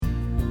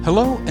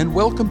Hello and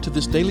welcome to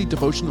this daily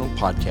devotional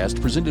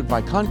podcast presented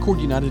by Concord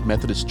United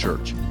Methodist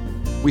Church.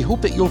 We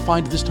hope that you'll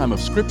find this time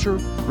of scripture,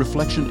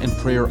 reflection, and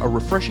prayer a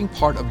refreshing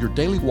part of your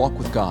daily walk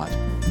with God.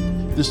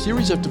 This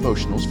series of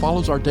devotionals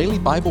follows our daily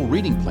Bible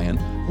reading plan,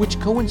 which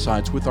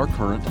coincides with our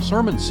current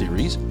sermon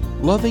series,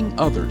 Loving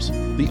Others,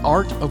 the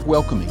Art of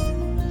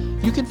Welcoming.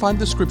 You can find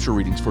the scripture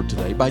readings for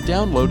today by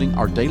downloading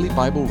our daily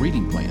Bible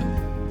reading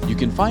plan. You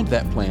can find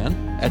that plan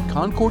at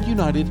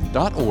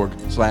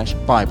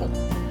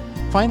concordunited.org/Bible.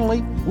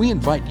 Finally, we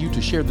invite you to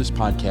share this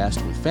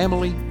podcast with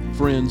family,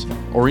 friends,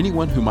 or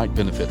anyone who might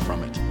benefit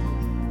from it.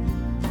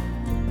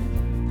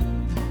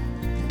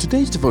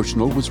 Today's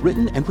devotional was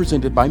written and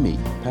presented by me,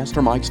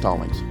 Pastor Mike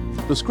Stallings.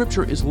 The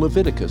scripture is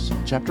Leviticus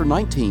chapter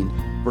 19,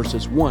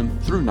 verses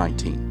 1 through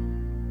 19.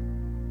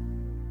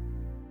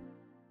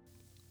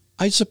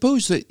 I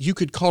suppose that you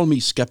could call me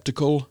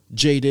skeptical,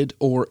 jaded,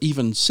 or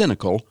even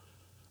cynical,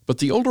 but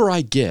the older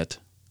I get,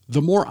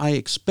 the more I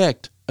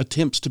expect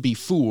attempts to be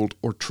fooled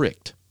or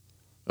tricked,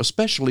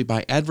 especially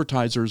by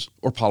advertisers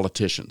or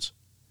politicians.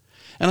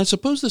 And I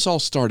suppose this all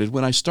started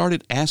when I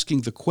started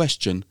asking the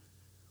question,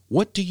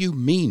 what do you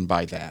mean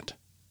by that?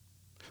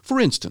 For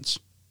instance,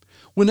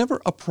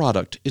 whenever a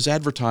product is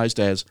advertised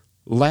as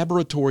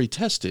laboratory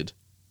tested,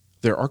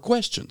 there are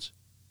questions.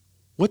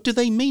 What do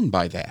they mean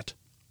by that?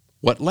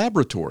 What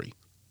laboratory?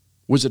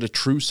 Was it a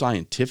true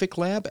scientific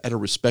lab at a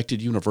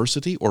respected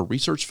university or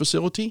research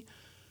facility?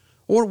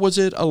 Or was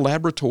it a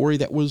laboratory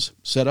that was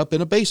set up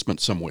in a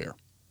basement somewhere?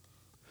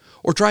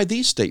 Or try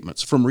these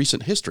statements from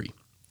recent history.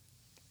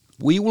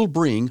 We will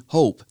bring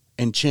hope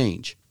and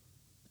change.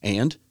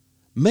 And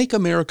make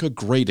America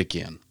great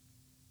again.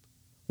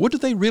 What do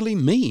they really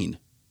mean?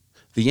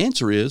 The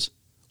answer is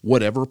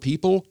whatever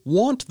people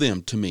want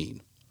them to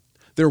mean.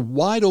 They're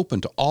wide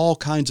open to all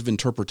kinds of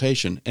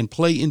interpretation and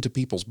play into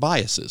people's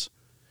biases.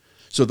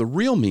 So the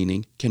real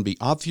meaning can be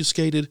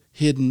obfuscated,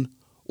 hidden,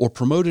 or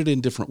promoted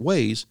in different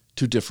ways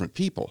to different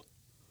people.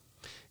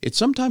 It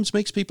sometimes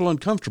makes people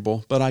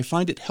uncomfortable, but I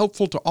find it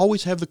helpful to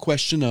always have the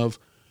question of,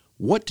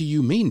 what do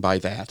you mean by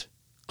that,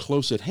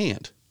 close at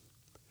hand?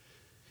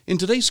 In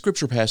today's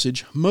scripture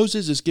passage,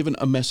 Moses is given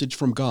a message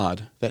from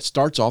God that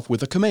starts off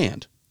with a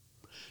command.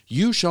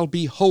 You shall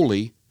be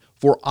holy,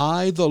 for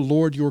I, the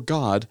Lord your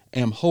God,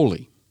 am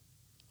holy.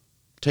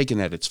 Taken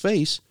at its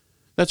face,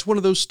 that's one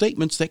of those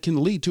statements that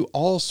can lead to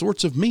all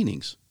sorts of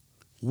meanings.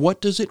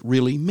 What does it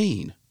really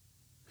mean?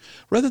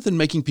 Rather than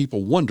making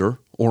people wonder,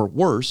 or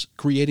worse,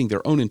 creating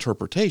their own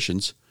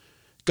interpretations,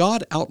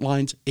 God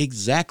outlines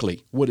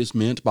exactly what is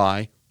meant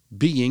by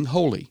being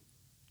holy.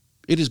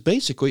 It is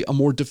basically a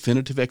more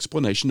definitive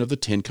explanation of the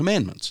Ten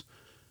Commandments.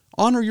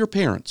 Honor your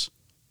parents.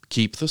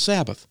 Keep the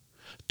Sabbath.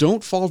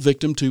 Don't fall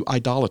victim to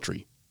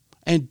idolatry.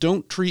 And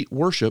don't treat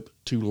worship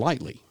too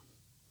lightly.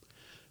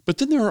 But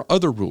then there are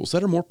other rules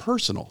that are more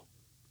personal.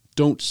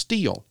 Don't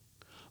steal.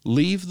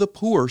 Leave the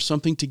poor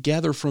something to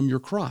gather from your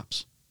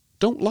crops.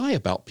 Don't lie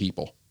about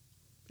people.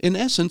 In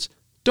essence,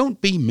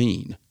 don't be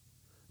mean.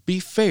 Be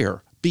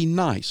fair, be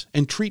nice,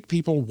 and treat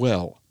people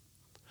well.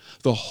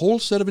 The whole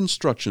set of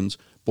instructions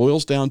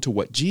boils down to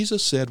what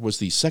Jesus said was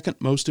the second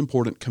most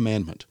important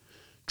commandment.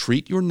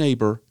 Treat your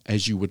neighbor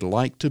as you would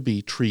like to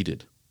be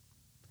treated.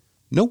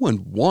 No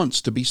one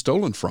wants to be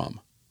stolen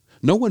from.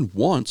 No one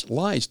wants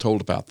lies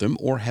told about them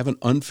or have an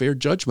unfair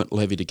judgment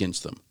levied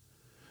against them.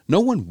 No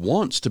one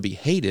wants to be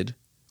hated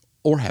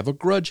or have a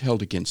grudge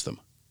held against them.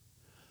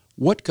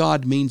 What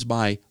God means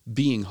by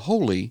being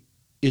holy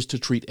is to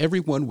treat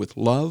everyone with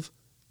love,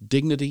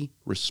 dignity,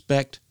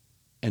 respect,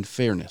 and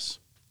fairness.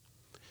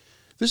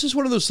 This is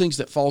one of those things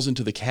that falls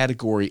into the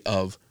category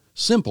of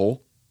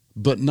simple,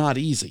 but not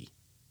easy.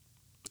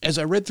 As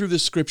I read through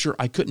this scripture,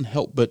 I couldn't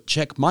help but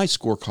check my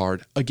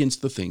scorecard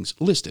against the things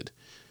listed.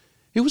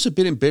 It was a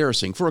bit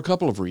embarrassing for a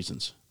couple of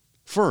reasons.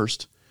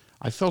 First,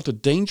 I felt a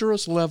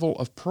dangerous level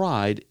of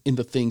pride in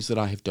the things that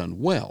I have done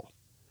well.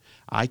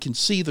 I can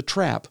see the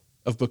trap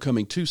of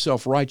becoming too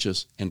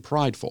self-righteous and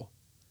prideful.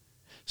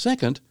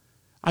 Second,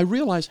 I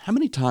realize how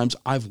many times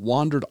I've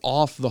wandered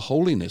off the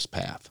holiness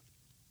path.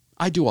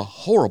 I do a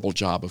horrible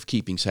job of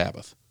keeping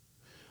Sabbath.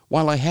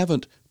 While I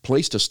haven't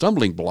placed a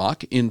stumbling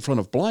block in front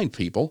of blind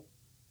people,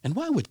 and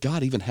why would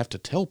God even have to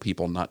tell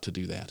people not to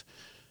do that?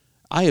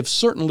 I have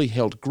certainly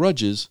held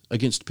grudges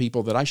against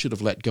people that I should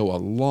have let go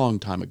a long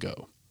time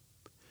ago.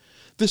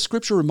 This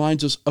scripture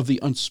reminds us of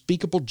the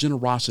unspeakable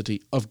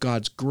generosity of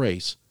God's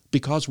grace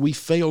because we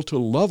fail to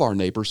love our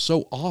neighbor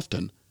so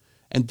often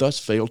and thus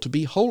fail to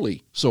be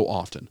holy so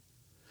often.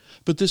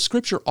 But this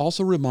scripture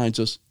also reminds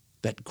us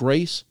that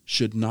grace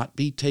should not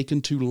be taken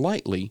too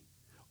lightly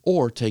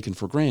or taken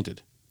for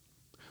granted.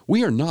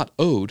 We are not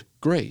owed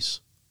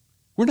grace.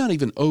 We're not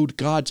even owed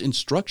God's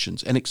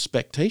instructions and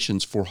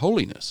expectations for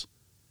holiness.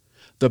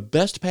 The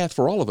best path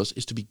for all of us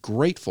is to be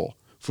grateful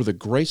for the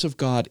grace of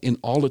God in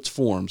all its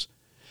forms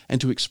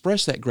and to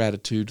express that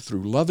gratitude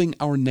through loving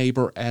our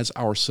neighbor as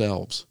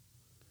ourselves.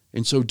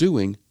 In so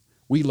doing,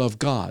 we love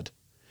God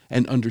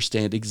and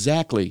understand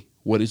exactly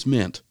what is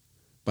meant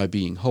by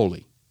being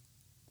holy.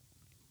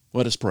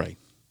 Let us pray.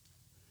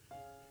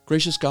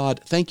 Gracious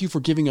God, thank you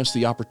for giving us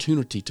the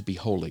opportunity to be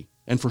holy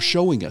and for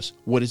showing us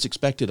what is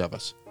expected of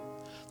us.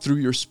 Through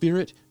your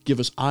Spirit, give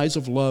us eyes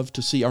of love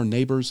to see our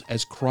neighbors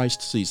as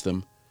Christ sees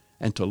them,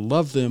 and to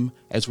love them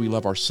as we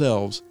love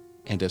ourselves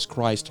and as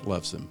Christ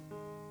loves them.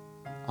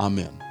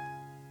 Amen.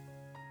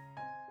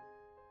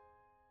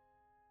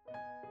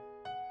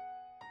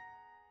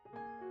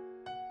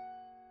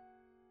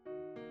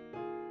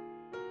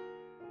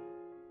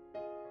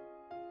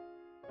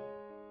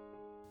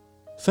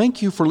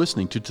 Thank you for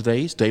listening to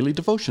today's Daily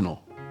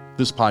Devotional.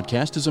 This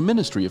podcast is a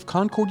ministry of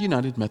Concord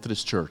United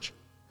Methodist Church.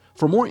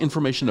 For more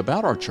information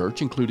about our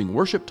church, including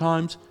worship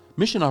times,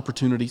 mission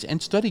opportunities,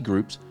 and study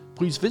groups,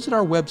 please visit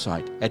our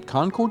website at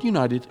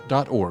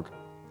concordunited.org.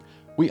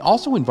 We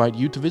also invite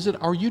you to visit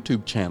our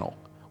YouTube channel,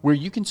 where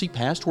you can see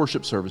past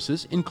worship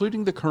services,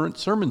 including the current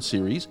sermon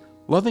series,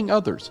 Loving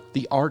Others,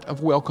 the Art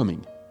of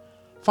Welcoming.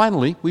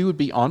 Finally, we would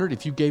be honored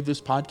if you gave this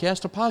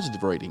podcast a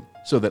positive rating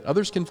so that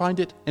others can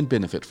find it and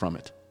benefit from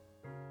it.